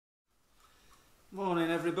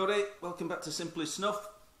Morning everybody, welcome back to Simply Snuff.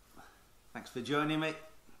 Thanks for joining me.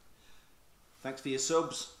 Thanks for your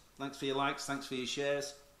subs, thanks for your likes, thanks for your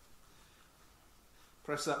shares.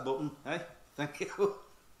 Press that button, eh? Thank you.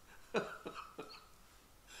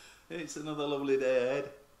 It's another lovely day ahead.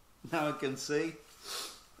 Now I can see.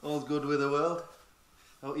 All's good with the world.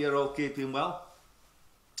 Hope you're all keeping well.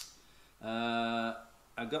 I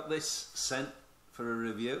got this sent for a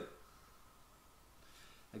review.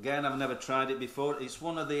 Again, I've never tried it before. It's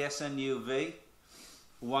one of the SNUV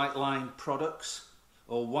white line products,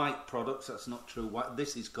 or white products. That's not true.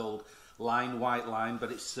 This is called white line, but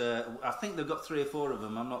it's. I think they've got 3 or 4 of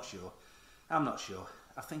them. I'm not sure.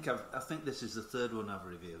 I think this is the 3rd one I've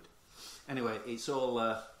reviewed. Anyway, it's all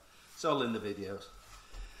in the videos.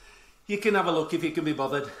 You can have a look if you can be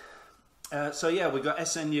bothered. So yeah, we got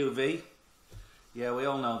SNUV. Yeah, we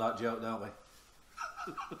all know that joke, don't we?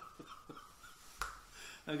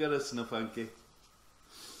 I got a snuff hanky.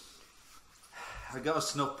 I got a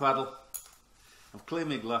snuff paddle. I've cleaned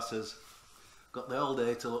my glasses. Got the whole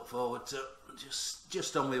day to look forward to.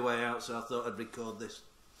 Just on my way out, so I thought I'd record this.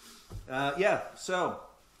 Yeah, so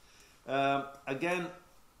again,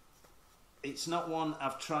 it's not one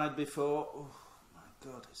I've tried before. Oh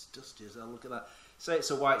my god, it's dusty as hell. Look at that. Say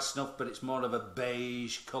it's a white snuff, but it's more of a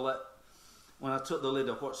beige colour. When I took the lid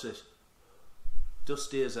off, watch this.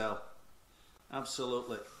 Dusty as hell.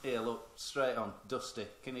 Absolutely. Here, look, straight on, dusty.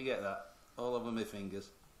 Can you get that? All over my fingers.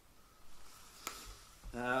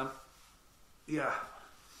 Yeah.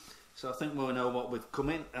 So I think we'll know what we've come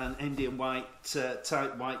in. An Indian white,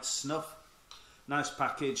 type white snuff. Nice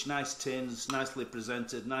package, nice tins, nicely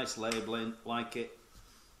presented, nice labelling, like it.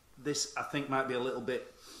 This, I think, might be a little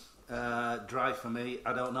bit dry for me.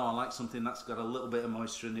 I don't know, I like something that's got a little bit of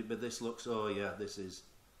moisture in it, but this looks, oh yeah, it's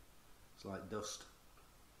like dust.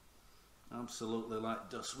 Absolutely like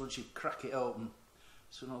dust. Once you crack it open,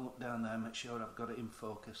 so I'll look down there and make sure I've got it in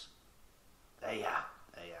focus. There you are.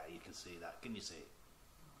 There you are. You can see that. Can you see it?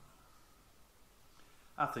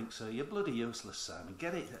 I think so. You're bloody useless, Simon.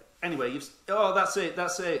 Get it. Anyway, oh, that's it.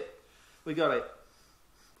 That's it. We got it.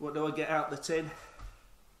 What do I get out the tin?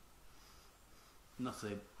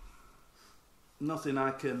 Nothing. Nothing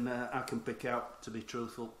I can pick out, to be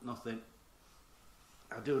truthful. Nothing.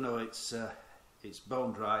 I do know it's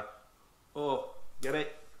bone dry. Oh, get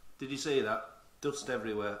it? Did you see that? Dust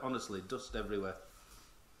everywhere. Honestly, dust everywhere.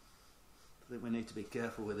 I think we need to be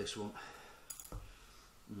careful with this one.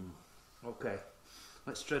 Okay,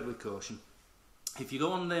 let's tread with caution. If you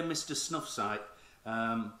go on the Mr. Snuff site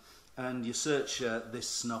and you search this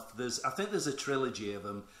snuff, I think there's a trilogy of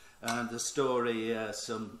them, and the story,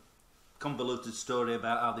 some convoluted story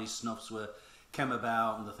about how these snuffs came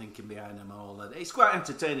about and the thinking behind them all. It's quite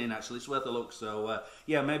entertaining, actually. It's worth a look. So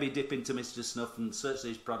yeah, maybe dip into Mr. Snuff and search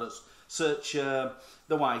these products. Search the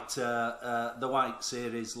white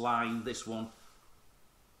series line, this one,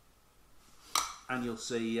 and you'll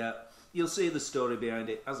see the story behind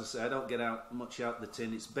it. As I say, I don't get much out the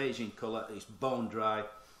tin. It's beige in colour. It's bone dry.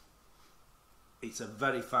 It's a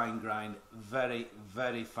very fine grind. Very,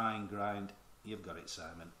 very fine grind. You've got it,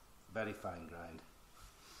 Simon. Very fine grind.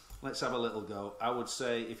 Let's have a little go. I would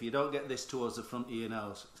say if you don't get this towards the front of your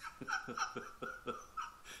nose,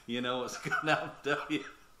 you know what's going to happen, don't you?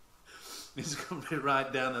 It's going to be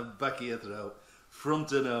right down the back of your throat.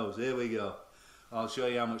 Front of nose. Here we go. I'll show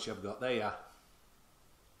you how much I've got. There you are.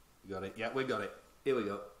 You got it? Yeah, we got it. Here we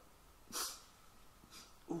go.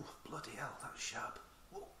 Ooh, bloody hell, that's sharp.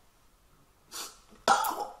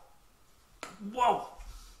 Whoa!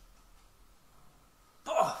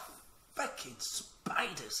 Oh, fucking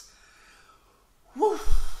spiders. Woo!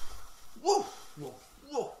 Woo! Whoa!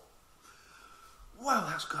 Whoa! Wow,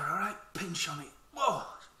 that's got a right pinch on it. Whoa!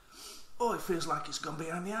 Oh, it feels like it's gone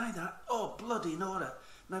behind the eye, that. Oh, bloody Nora.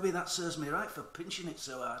 Maybe that serves me right for pinching it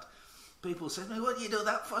so hard. People say to me, what do you do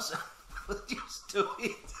that for, sir? Just do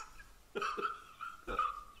it.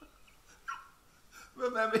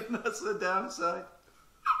 But maybe that's the downside.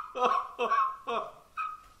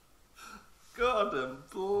 God and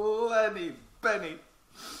bloody Benny.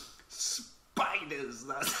 Spiders,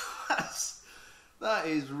 that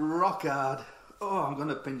is rock hard. Oh, I'm going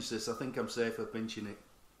to pinch this. I think I'm safer pinching it.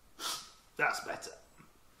 That's better.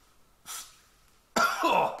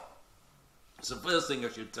 Oh. So first thing I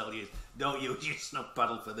should tell you, don't use your snuff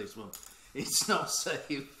paddle for this one. It's not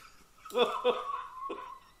safe.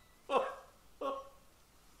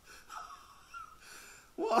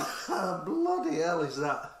 What the bloody hell is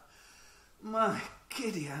that? My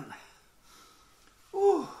kiddie aunt.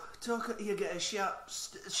 Ooh, you get a sharp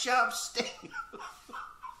sting.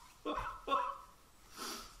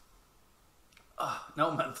 Oh, no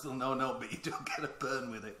menthol, no, but you don't get a burn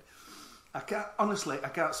with it. Honestly, I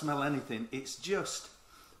can't smell anything. It's just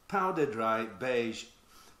powder dry, beige,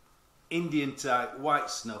 Indian type, white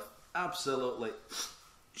snuff. Absolutely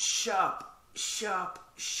sharp.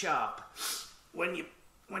 When you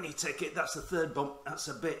take it, that's the third bump. That's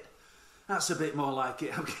a bit more like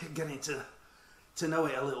it. I'm getting to know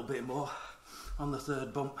it a little bit more on the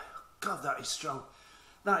third bump. God, that is strong.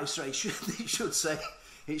 That is strong.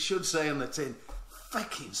 It should say on the tin,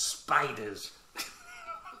 fucking spiders.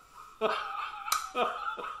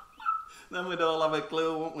 Then we'd all have a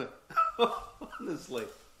clue, wouldn't we? Honestly.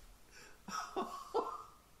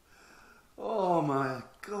 Oh my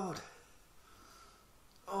God.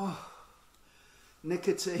 Oh,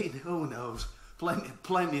 nicotine, who knows?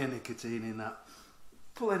 Plenty of nicotine in that.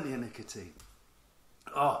 Plenty of nicotine.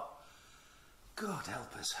 Oh, God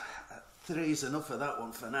help us. 3's enough of that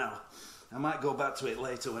one for now. I might go back to it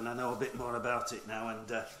later when I know a bit more about it now and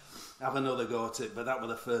have another go at it, but that was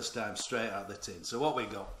the first time straight out of the tin. So what we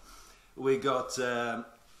got? We got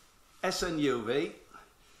SNUV,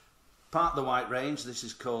 part of the white range. This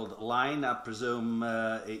is called Line. I presume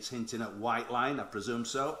it's hinting at white line, I presume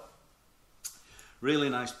so. Really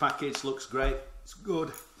nice package, looks great, it's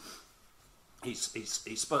good. He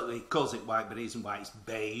calls it white, but it isn't white, it's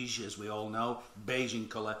beige, as we all know, beige in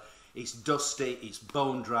colour. It's dusty, it's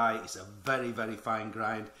bone dry, it's a very, very fine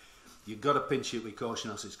grind. You've got to pinch it with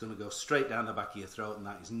caution, else it's going to go straight down the back of your throat, and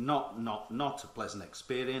that is not a pleasant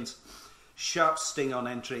experience. Sharp sting on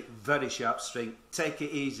entry, very sharp sting. Take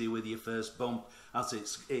it easy with your first bump, else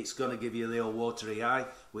it's going to give you the old watery eye,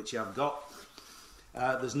 which I've got.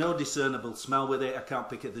 There's no discernible smell with it, I can't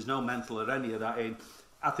pick it, there's no menthol or any of that in.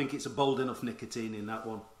 I think it's a bold enough nicotine in that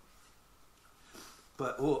one.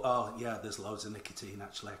 But, oh yeah, there's loads of nicotine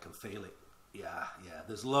actually, I can feel it. Yeah,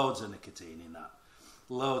 there's loads of nicotine in that.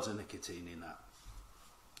 Loads of nicotine in that.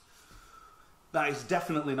 That is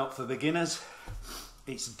definitely not for beginners.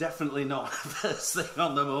 It's definitely not first thing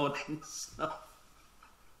on the morning. So.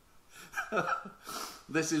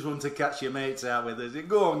 This is one to catch your mates out with.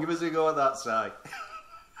 Go on, give us a go at that, Si.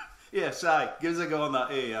 Yeah, Si, give us a go on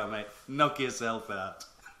that. Here you are, mate. Knock yourself out.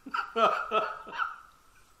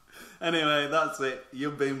 Anyway, that's it.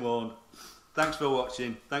 You've been warned. Thanks for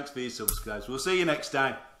watching. Thanks for your subscribes. We'll see you next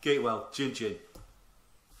time. Keep well. Chin chin.